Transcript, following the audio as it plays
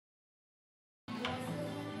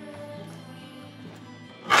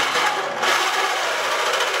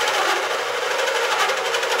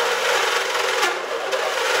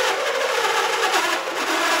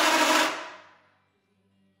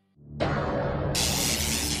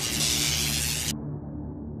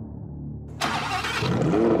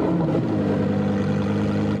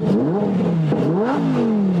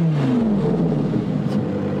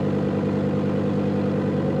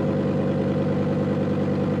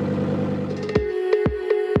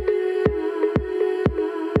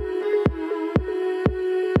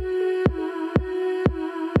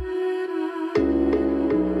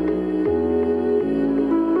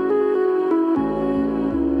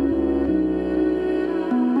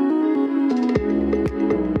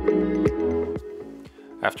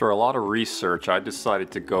After a lot of research, I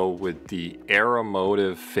decided to go with the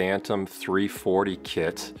Aeromotive Phantom 340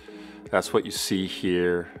 kit. That's what you see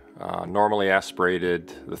here. Normally aspirated,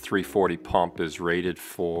 the 340 pump is rated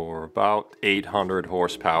for about 800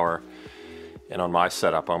 horsepower. And on my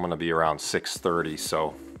setup, I'm going to be around 630,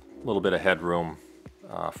 so a little bit of headroom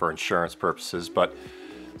for insurance purposes. But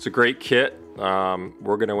it's a great kit.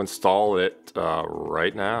 We're going to install it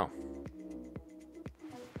right now.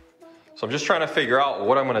 So I'm just trying to figure out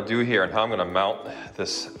what I'm going to do here and how I'm going to mount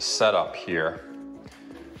this setup here.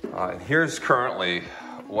 And here's currently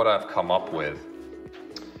what I've come up with.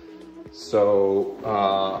 So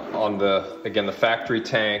on the factory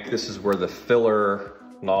tank, this is where the filler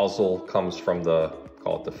nozzle comes from,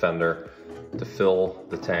 call it the fender, to fill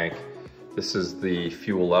the tank. This is the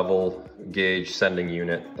fuel level gauge sending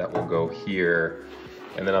unit that will go here.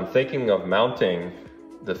 And then I'm thinking of mounting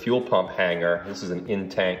the fuel pump hanger. This is an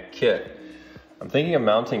in-tank kit. I'm thinking of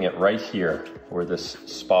mounting it right here where this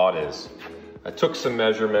spot is. I took some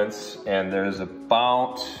measurements and there's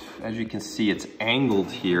about, as you can see, it's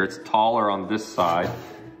angled here. It's taller on this side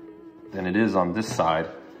than it is on this side.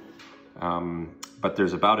 But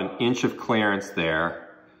there's about an inch of clearance there,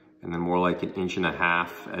 and then more like an inch and a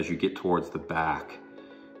half as you get towards the back.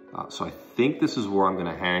 So I think this is where I'm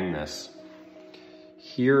gonna hang this.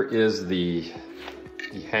 Here is the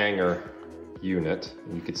hanger unit,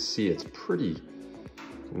 and you can see it's pretty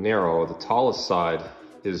narrow. The tallest side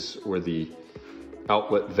is where the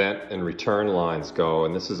outlet vent and return lines go,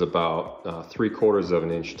 and this is about 3/4 of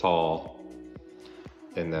an inch tall.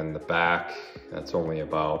 And then the back, that's only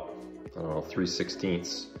about, I don't know,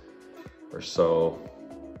 3/16 or so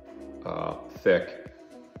thick.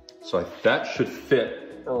 So that should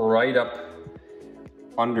fit right up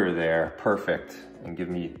under there, perfect, and give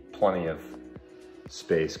me plenty of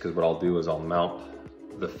space, because what I'll do is I'll mount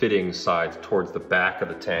the fitting side towards the back of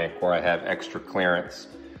the tank where I have extra clearance,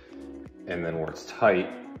 and then where it's tight,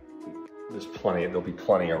 there'll be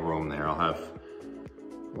plenty of room there. I'll have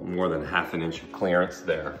more than half an inch of clearance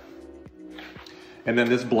there. And then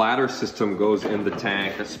this bladder system goes in the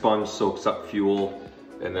tank. A sponge soaks up fuel,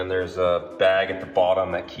 and then there's a bag at the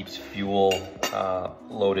bottom that keeps fuel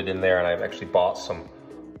loaded in there. And I've actually bought some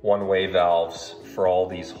one-way valves for all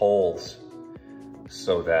these holes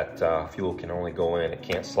so that fuel can only go in, it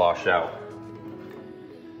can't slosh out.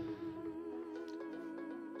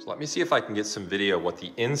 So let me see if I can get some video of what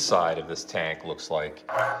the inside of this tank looks like.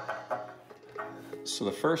 So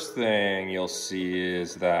the first thing you'll see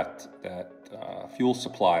is that fuel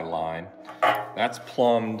supply line. That's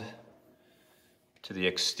plumbed to the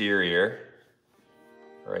exterior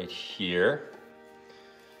right here.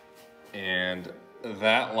 And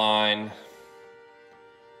that line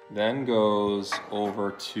then goes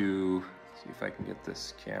over to, see if I can get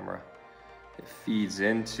this camera, it feeds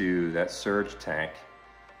into that surge tank.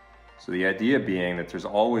 So the idea being that there's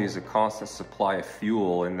always a constant supply of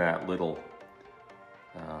fuel in that little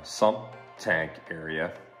sump tank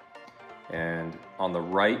area. And on the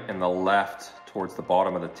right and the left towards the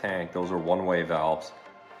bottom of the tank, those are one-way valves.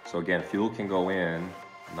 So again, fuel can go in,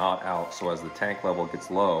 not out. So as the tank level gets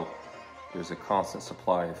low, there's a constant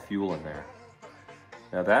supply of fuel in there.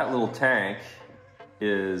 Now that little tank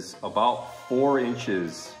is about 4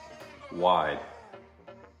 inches wide.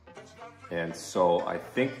 And so I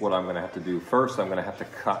think what I'm gonna have to do first, I'm gonna have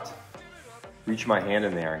to reach my hand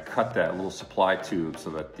in there and cut that little supply tube so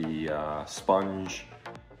that the sponge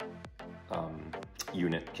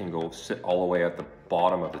unit can go sit all the way at the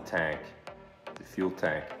bottom of the tank, the fuel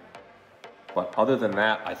tank. But other than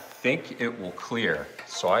that, I think it will clear.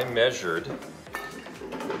 So I measured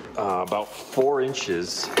about 4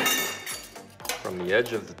 inches from the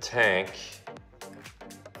edge of the tank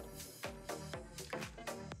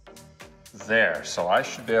there. So I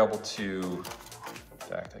should be able to, in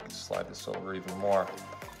fact, I could slide this over even more.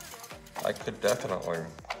 I could definitely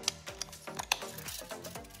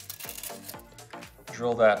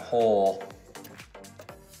drill that hole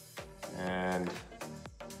and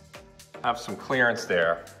have some clearance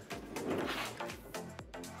there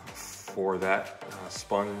for that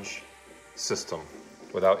sponge system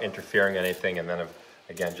without interfering anything, and then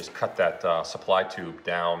again just cut that supply tube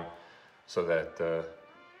down so that the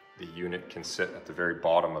unit can sit at the very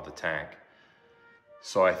bottom of the tank.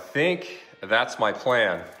 So I think that's my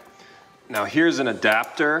plan. Now here's an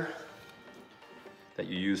adapter that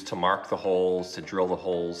you use to mark the holes, to drill the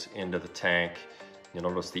holes into the tank. You'll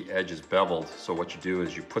notice the edge is beveled. So what you do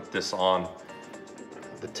is you put this on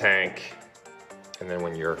the tank, and then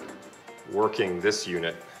when you're working this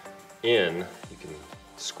unit in, you can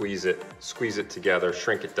squeeze it together,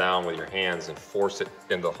 shrink it down with your hands and force it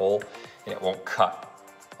in the hole, and it won't cut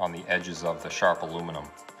on the edges of the sharp aluminum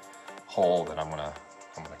hole that I'm gonna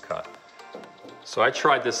cut. So I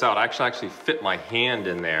tried this out. I actually fit my hand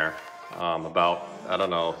in there about, I don't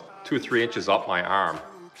know, 2 or 3 inches up my arm.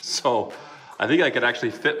 So I think I could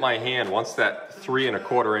actually fit my hand once that 3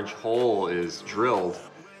 1/4 inch hole is drilled.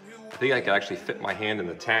 I think I could actually fit my hand in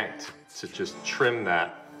the tank to just trim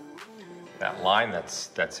that line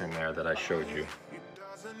that's in there that I showed you.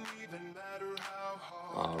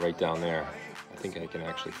 Right down there. I think I can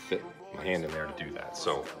actually fit my hand in there to do that.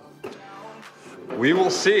 So we will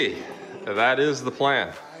see. That is the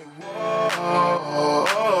plan. There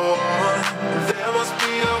must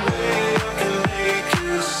be a way I can make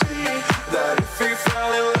you see that if we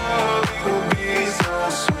fell in love, it will be so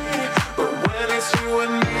sweet. But when it's you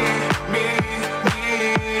and me,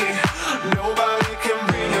 nobody can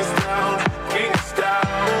bring us down.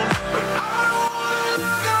 But I don't wanna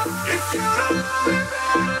look up if you don't love me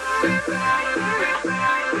back.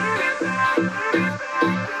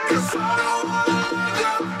 'Cause I don't wanna look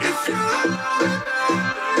up if you don't love me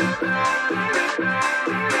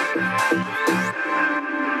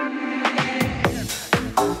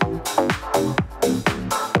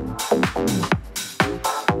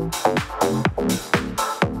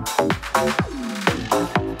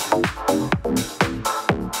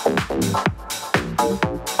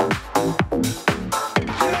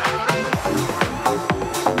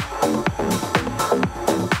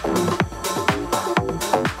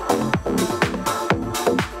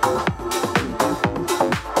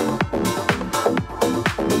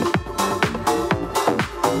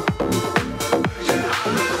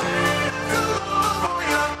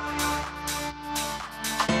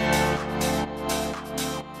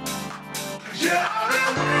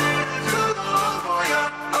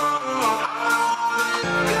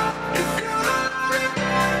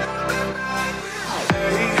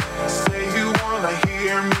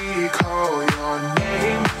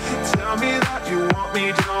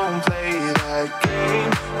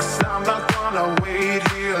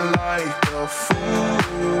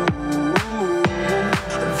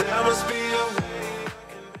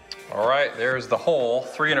All right, there's the hole,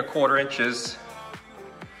 3 1/4 inches.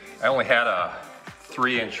 I only had a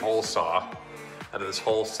 3-inch hole saw out of this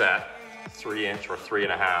whole set, 3 inch or 3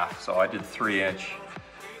 1/2. So I did 3 inch,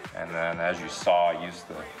 and then as you saw, I used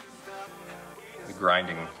the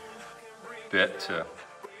grinding bit to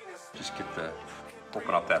just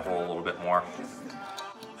open up that hole a little bit more.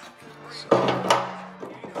 So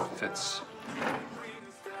it fits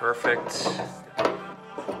perfect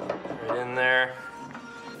right in there.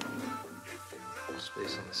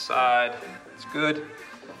 Space on the side, it's good.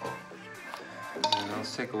 And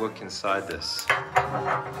let's take a look inside this.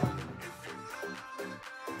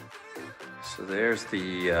 So there's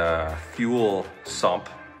the fuel sump,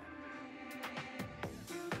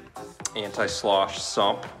 anti-slosh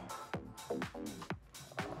sump.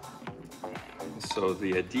 So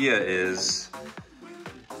the idea is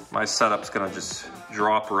my setup's gonna just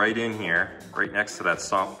drop right in here, right next to that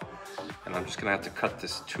sump, and I'm just gonna have to cut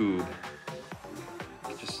this tube.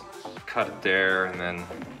 Just cut it there, and then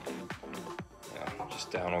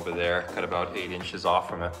just down over there, cut about 8 inches off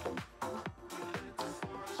from it,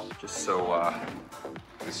 just so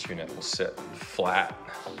this unit will sit flat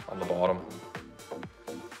on the bottom.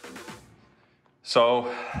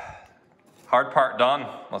 So, hard part done.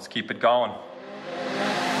 Let's keep it going.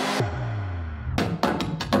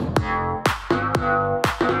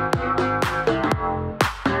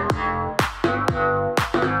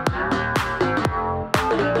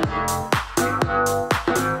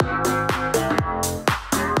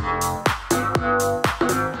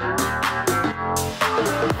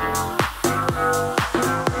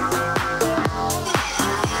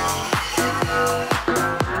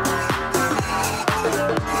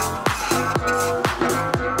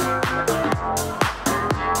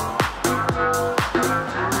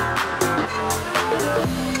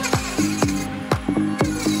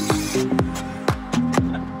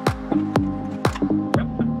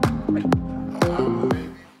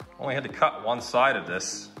 Cut one side of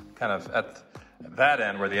this, kind of at that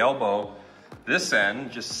end where the elbow, this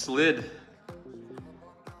end just slid.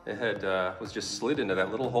 It had was just slid into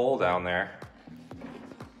that little hole down there.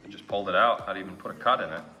 I just pulled it out, not even put a cut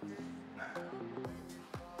in it.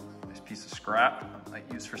 Nice piece of scrap I might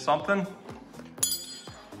use for something.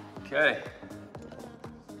 Okay.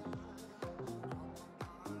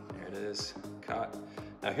 There it is, cut.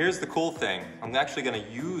 Now here's the cool thing. I'm actually gonna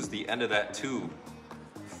use the end of that tube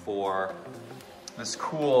for this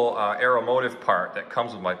cool Aeromotive part that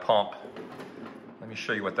comes with my pump. Let me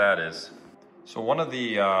show you what that is. So one of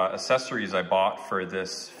the accessories I bought for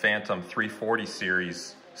this Phantom 340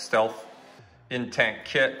 series stealth in-tank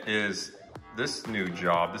kit is this new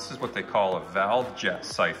job. This is what they call a valve jet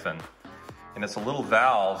siphon. And it's a little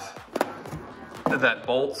valve that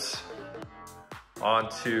bolts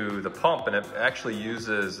onto the pump, and it actually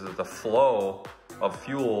uses the flow of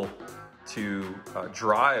fuel to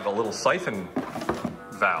drive a little siphon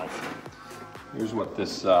valve. Here's what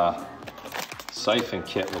this siphon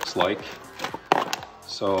kit looks like.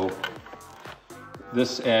 So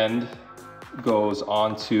this end goes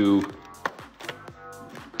onto,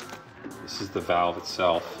 this is the valve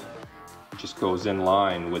itself. It just goes in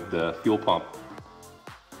line with the fuel pump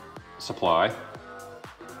supply.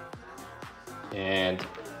 And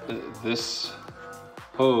this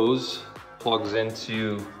hose plugs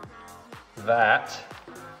into that.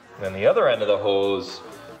 And then the other end of the hose,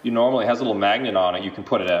 you normally has a little magnet on it. You can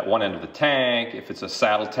put it at one end of the tank. If it's a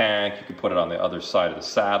saddle tank, you can put it on the other side of the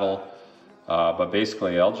saddle. But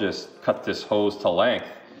basically, I'll just cut this hose to length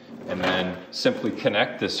and then simply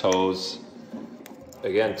connect this hose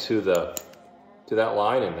again to that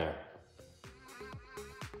line in there.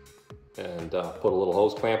 And put a little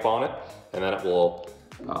hose clamp on it, and then it will,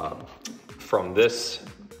 from this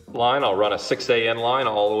line, I'll run a 6AN line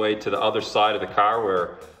all the way to the other side of the car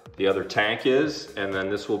where the other tank is, and then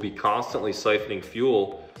this will be constantly siphoning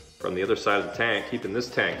fuel from the other side of the tank, keeping this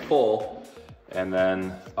tank full, and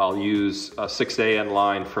then I'll use a 6AN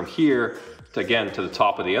line from here to, again, to the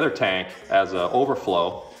top of the other tank as an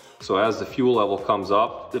overflow. So as the fuel level comes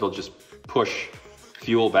up, it'll just push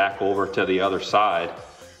fuel back over to the other side.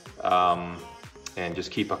 And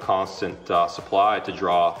just keep a constant supply to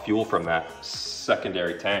draw fuel from that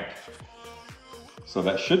secondary tank. So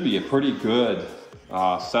that should be a pretty good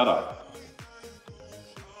setup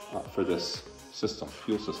for this system,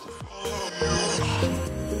 fuel system.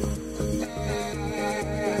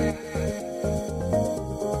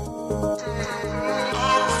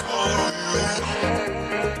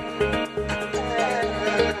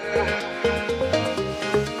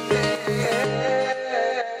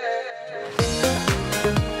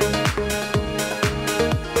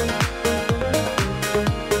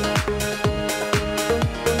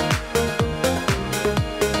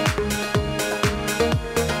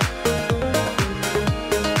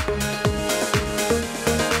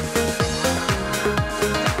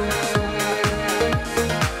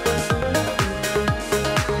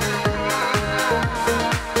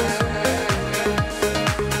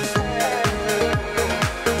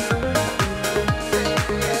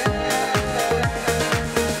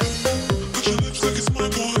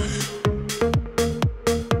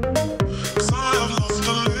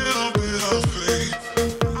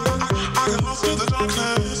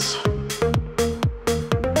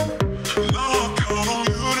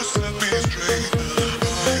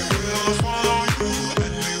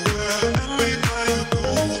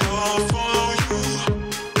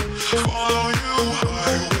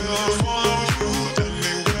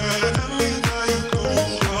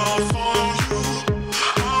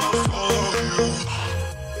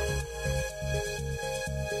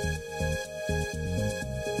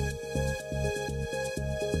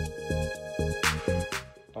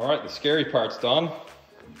 All right, the scary part's done.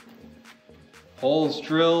 Holes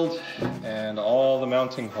drilled and all the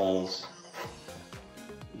mounting holes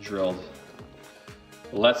drilled.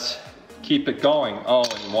 Let's keep it going. Oh,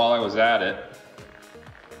 and while I was at it,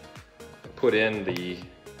 I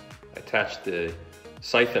attached the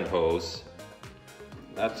siphon hose.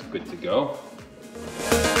 That's good to go.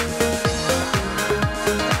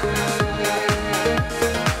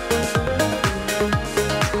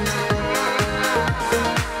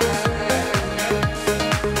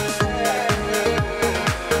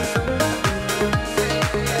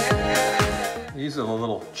 These are the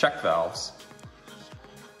little check valves,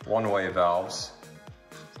 one-way valves,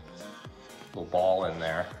 little ball in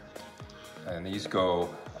there, and these go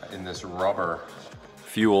in this rubber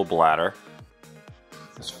fuel bladder.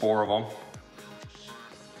 There's 4 of them,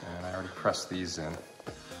 and I already pressed these in.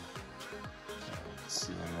 Let's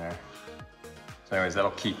see in there. So anyways,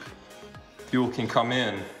 that'll keep, fuel can come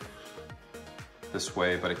in this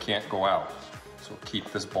way, but it can't go out. So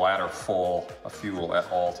keep this bladder full of fuel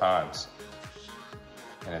at all times.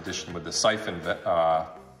 In addition, with the siphon,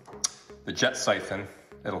 the jet siphon,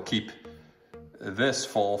 it'll keep this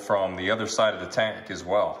full from the other side of the tank as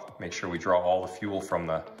well. Make sure we draw all the fuel from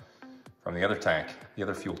the other tank, the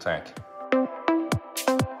other fuel tank.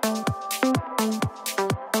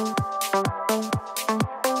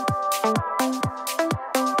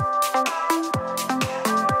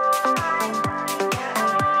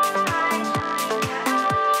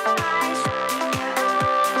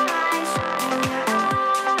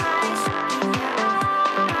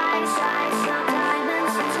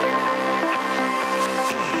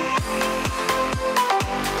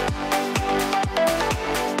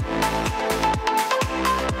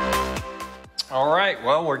 All right,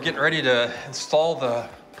 well, we're getting ready to install the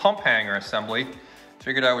pump hanger assembly.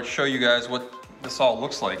 Figured I would show you guys what this all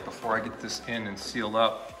looks like before I get this in and sealed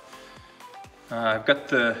up. I've got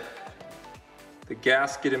the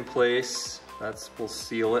gasket in place. We'll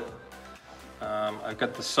seal it. I've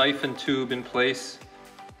got the siphon tube in place.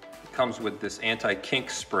 It comes with this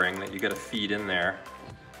anti-kink spring that you gotta feed in there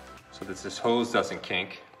so that this hose doesn't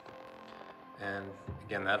kink. And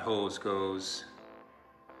again, that hose goes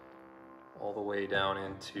all the way down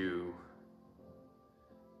into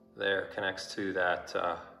there, connects to that,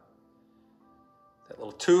 that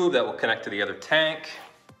little tube that will connect to the other tank.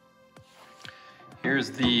 Here's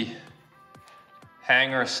the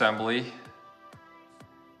hanger assembly,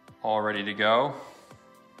 all ready to go.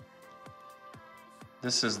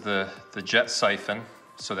 This is the jet siphon,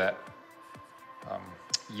 so that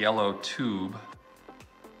yellow tube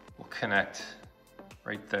will connect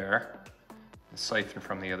right there. The siphon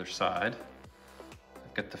from the other side.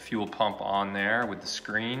 I've got the fuel pump on there with the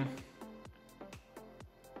screen.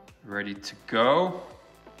 Ready to go.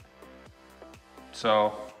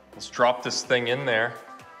 So let's drop this thing in there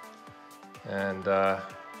and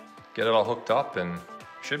get it all hooked up, and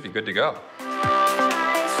should be good to go.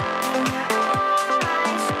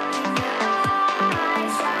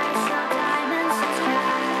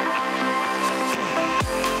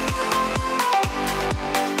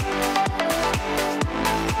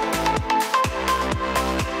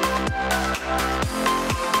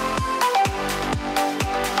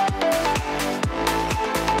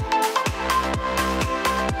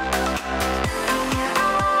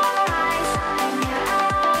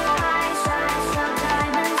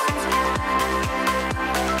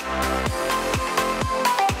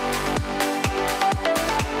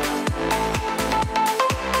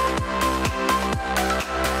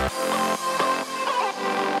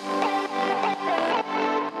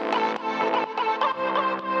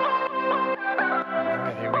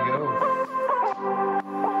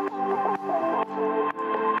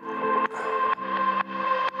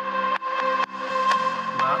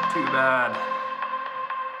 Too bad.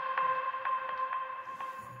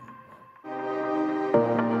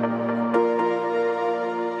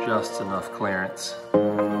 Just enough clearance.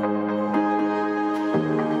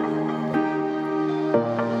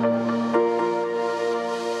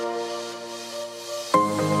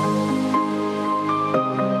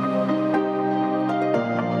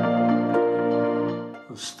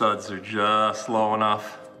 Those studs are just low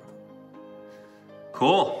enough.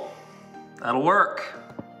 Cool. That'll work.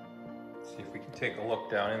 See if we can take a look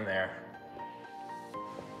down in there.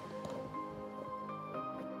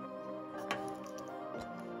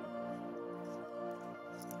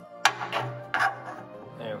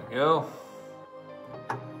 There we go.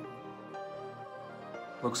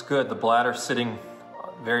 Looks good. The bladder's sitting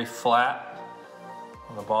very flat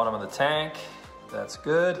on the bottom of the tank. That's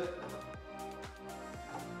good.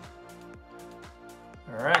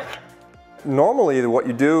 All right. Normally what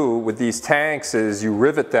you do with these tanks is you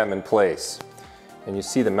rivet them in place. And you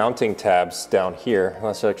see the mounting tabs down here.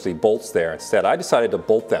 That's actually bolts there instead. I decided to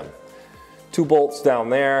bolt them. 2 bolts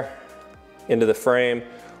down there into the frame,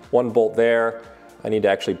 1 bolt there. I need to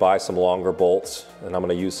actually buy some longer bolts, and I'm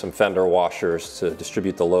going to use some fender washers to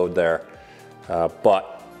distribute the load there.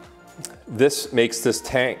 But this makes this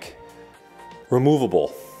tank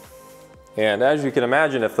removable. And as you can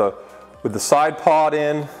imagine, with the side pod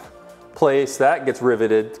in place, that gets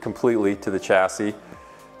riveted completely to the chassis.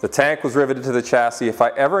 The tank was riveted to the chassis. If I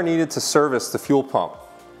ever needed to service the fuel pump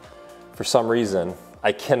for some reason,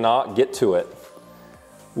 I cannot get to it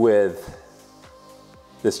with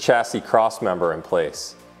this chassis cross member in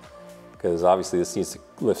place, because obviously this needs to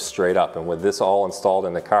lift straight up, and with this all installed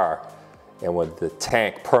in the car and with the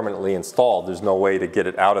tank permanently installed, there's no way to get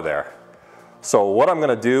it out of there. So what I'm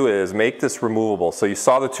going to do is make this removable. So you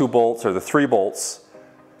saw the 2 bolts, or the 3 bolts.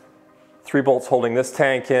 3 bolts holding this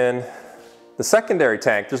tank in. The secondary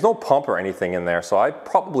tank, there's no pump or anything in there, so I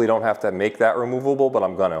probably don't have to make that removable, but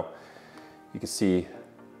I'm gonna. You can see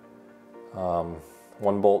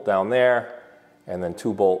 1 bolt down there, and then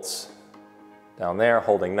 2 bolts down there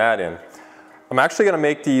holding that in. I'm actually gonna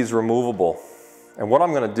make these removable. And what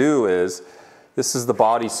I'm gonna do is, this is the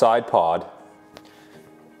body side pod,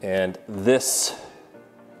 and this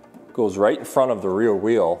goes right in front of the rear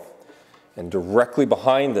wheel, and directly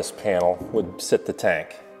behind this panel would sit the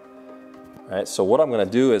tank. All right, so what I'm gonna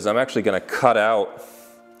do is I'm actually gonna cut out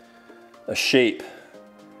a shape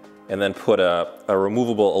and then put a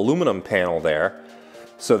removable aluminum panel there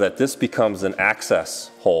so that this becomes an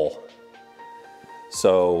access hole.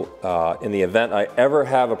 So in the event I ever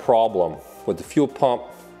have a problem with the fuel pump,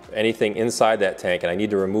 anything inside that tank, and I need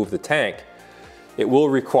to remove the tank, it will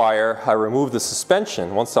require I remove the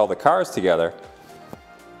suspension once all the car is together,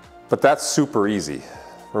 but that's super easy,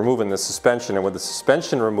 removing the suspension. And with the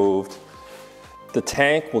suspension removed, the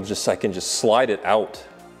tank will I can just slide it out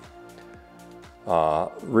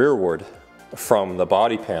rearward from the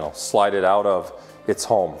body panel, slide it out of its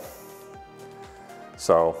home.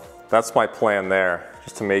 So that's my plan there,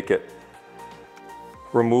 just to make it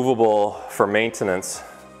removable for maintenance.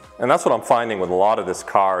 And that's what I'm finding with a lot of this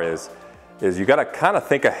car is you gotta kind of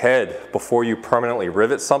think ahead before you permanently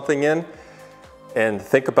rivet something in, and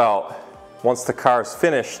think about, once the car is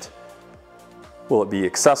finished, will it be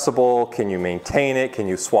accessible? Can you maintain it? Can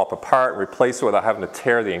you swap a part, replace it without having to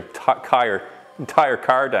tear the entire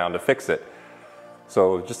car down to fix it?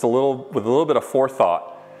 So just with a little bit of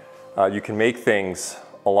forethought, you can make things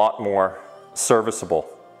a lot more serviceable.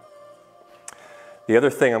 The other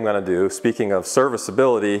thing I'm going to do, speaking of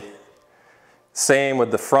serviceability, same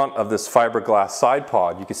with the front of this fiberglass side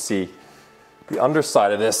pod. You can see the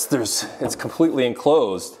underside of this, it's completely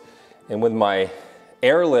enclosed, and with my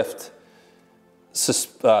airlift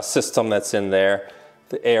system that's in there,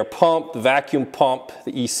 the air pump, the vacuum pump,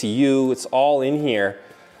 the ECU, it's all in here.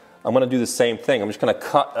 I'm going to do the same thing. I'm just going to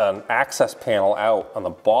cut an access panel out on the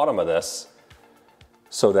bottom of this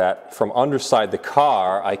so that from underside the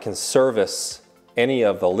car I can service any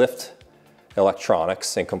of the lift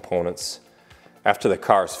electronics and components after the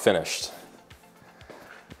car is finished.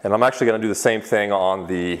 And I'm actually going to do the same thing on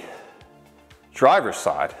the driver's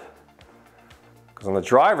side, because on the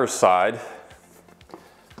driver's side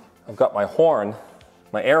I've got my horn,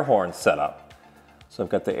 my air horn set up. So I've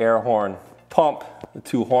got the air horn pump, the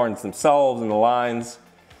two horns themselves and the lines.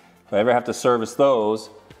 If I ever have to service those,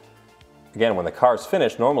 again, when the car's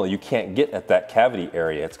finished, normally you can't get at that cavity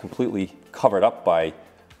area. It's completely covered up by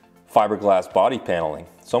fiberglass body paneling.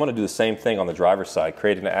 So I'm going to do the same thing on the driver's side,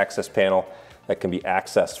 create an access panel that can be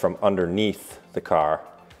accessed from underneath the car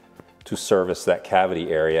to service that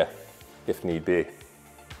cavity area if need be.